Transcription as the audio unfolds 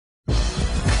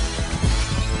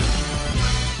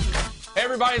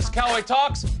everybody. It's Callaway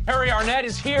Talks. Harry Arnett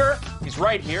is here. He's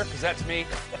right here, because that's me.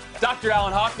 Dr.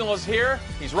 Alan Hocknell is here.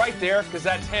 He's right there, because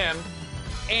that's him.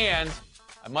 And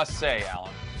I must say,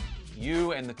 Alan,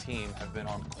 you and the team have been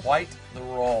on quite the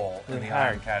roll in the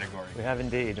iron category. We have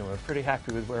indeed, and we're pretty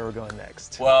happy with where we're going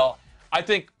next. Well, I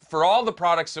think for all the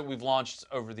products that we've launched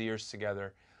over the years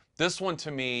together, this one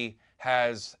to me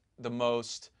has the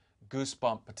most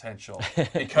goosebump potential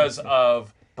because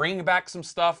of bringing back some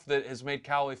stuff that has made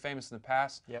Callaway famous in the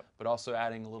past, but also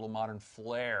adding a little modern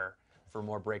flair for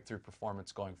more breakthrough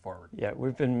performance going forward. Yeah,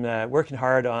 we've been working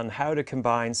hard on how to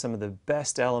combine some of the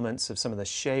best elements of some of the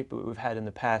shape that we've had in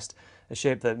the past, a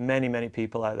shape that many, many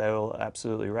people out there will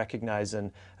absolutely recognize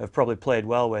and have probably played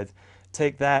well with.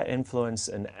 Take that influence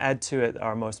and add to it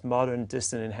our most modern,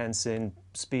 distance enhancing,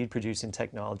 speed producing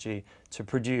technology to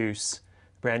produce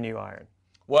brand new iron.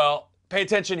 Well, pay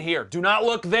attention here. Do not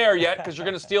look there yet because you're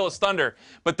going to steal his thunder.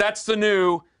 But that's the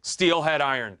new Stilhead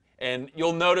iron. And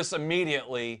you'll notice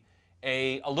immediately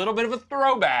a little bit of a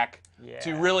throwback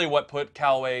to really what put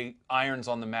Callaway irons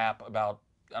on the map about,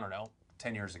 I don't know,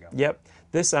 10 years ago. Yep.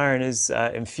 This iron is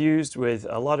infused with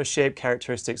a lot of shape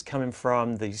characteristics coming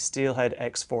from the Stilhead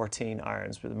X14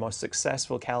 irons, the most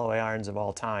successful Callaway irons of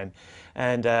all time.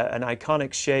 And an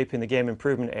iconic shape in the game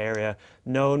improvement area,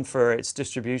 known for its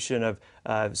distribution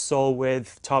of sole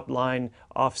width, top line,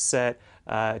 offset,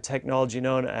 technology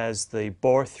known as the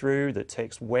bore through that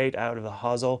takes weight out of the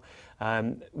hosel.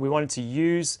 We wanted to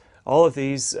use all of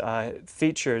these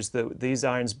features that these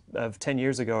irons of 10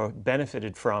 years ago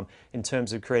benefited from in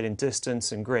terms of creating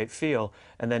distance and great feel,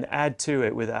 and then add to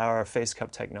it with our face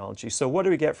cup technology. So what do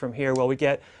we get from here? Well, we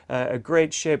get a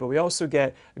great shape, but we also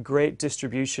get a great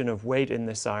distribution of weight in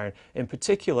this iron. In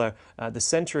particular, the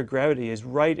center of gravity is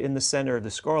right in the center of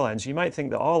the score lines. You might think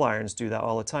that all irons do that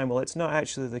all the time. Well, it's not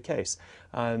actually the case.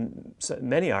 So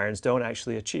many irons don't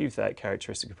actually achieve that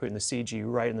characteristic of putting the CG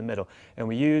right in the middle. And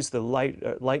we use the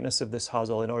lightness of this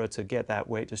hosel in order to get that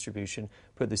weight distribution,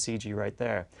 put the CG right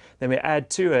there. Then we add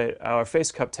to it our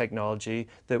face cup technology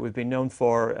that we've been known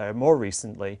for more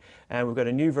recently. And we've got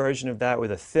a new version of that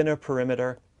with a thinner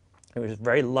perimeter. It was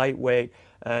very lightweight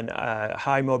and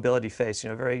high mobility face,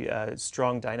 very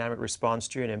strong dynamic response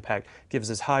during impact, gives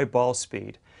us high ball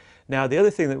speed. Now, the other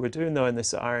thing that we're doing, though, in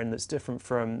this iron that's different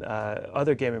from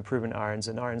other game improvement irons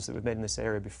and irons that we've made in this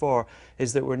area before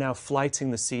is that we're now flighting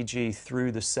the CG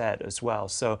through the set as well.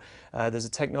 So there's a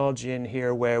technology in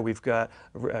here where we've got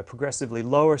progressively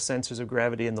lower centers of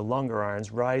gravity in the longer irons,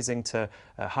 rising to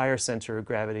a higher center of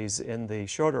gravities in the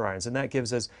shorter irons. And that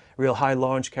gives us a real high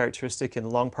launch characteristic in the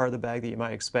long part of the bag that you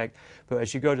might expect. But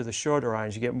as you go to the shorter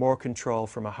irons, you get more control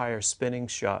from a higher spinning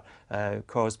shot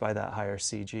caused by that higher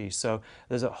CG. So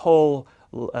there's a whole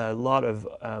lot of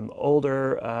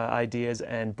older ideas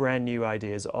and brand new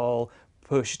ideas all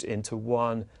pushed into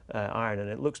one iron, and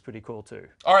it looks pretty cool too.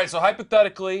 All right, so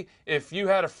hypothetically, if you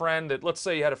had a friend that, let's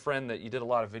say you had a friend that you did a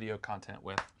lot of video content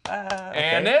with,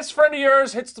 and this friend of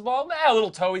yours hits the ball, a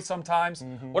little toey sometimes.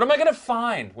 What am I going to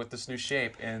find with this new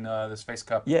shape in this face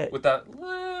cup with that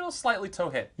little slightly toe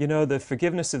hit? The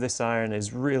forgiveness of this iron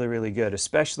is really, really good,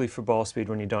 especially for ball speed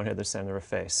when you don't hit the center of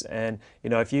face. And,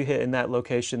 if you hit in that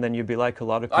location, then you'd be like a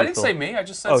lot of people. I didn't say me, I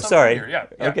just said sorry. Here.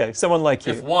 Yeah. Okay, someone like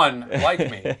you. If one like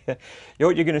me.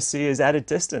 What you're going to see is added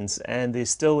distance, and there's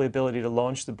still the ability to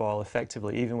launch the ball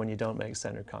effectively, even when you don't make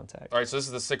center contact. All right, so this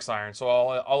is the 6 iron. So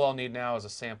all I'll need now is a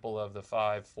sample of the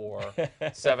 5, 4,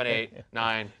 7, 8,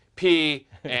 9, P,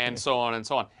 and so on and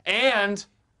so on. And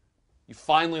you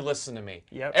finally listen to me.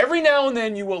 Every now and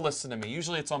then you will listen to me.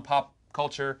 Usually it's on pop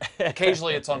culture.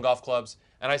 Occasionally it's on golf clubs.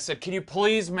 And I said, can you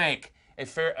please make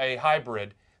a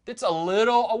hybrid that's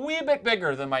a wee bit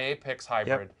bigger than my Apex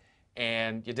hybrid?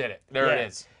 And you did it. There it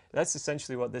is. That's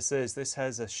essentially what this is. This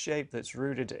has a shape that's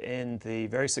rooted in the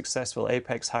very successful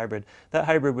Apex hybrid. That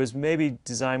hybrid was maybe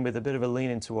designed with a bit of a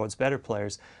leaning towards better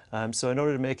players. So in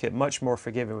order to make it much more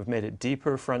forgiving, we've made it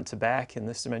deeper front to back in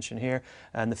this dimension here.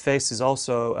 And the face is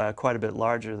also quite a bit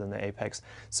larger than the Apex.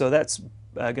 So that's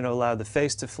going to allow the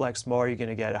face to flex more. You're going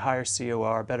to get a higher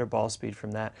COR, better ball speed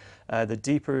from that. The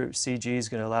deeper CG is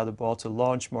going to allow the ball to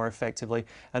launch more effectively,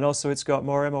 and also it's got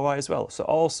more MOI as well. So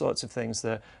all sorts of things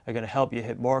that are going to help you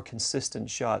hit more consistent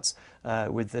shots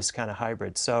with this kind of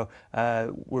hybrid. So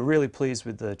we're really pleased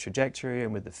with the trajectory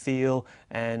and with the feel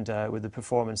and with the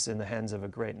performance in the hands of a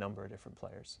great number of different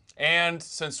players. And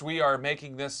since we are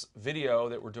making this video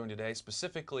that we're doing today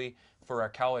specifically for our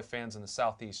Callaway fans in the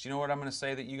Southeast, you know what I'm going to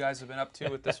say that you guys have been up to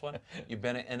with this one? You've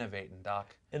been innovating,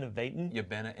 Doc. Innovating? You've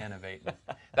been innovating.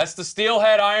 That's the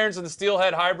Stilhead irons and the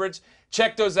Stilhead hybrids.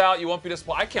 Check those out. You won't be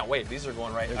disappointed. I can't wait. These are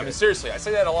going right. I mean, seriously, I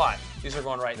say that a lot. These are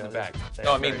going right in the bag. They're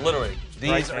No, I mean very- literally. These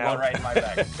Right are now. going right in my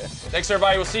bag. Thanks,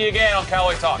 everybody. We'll see you again on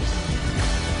Callaway Talks.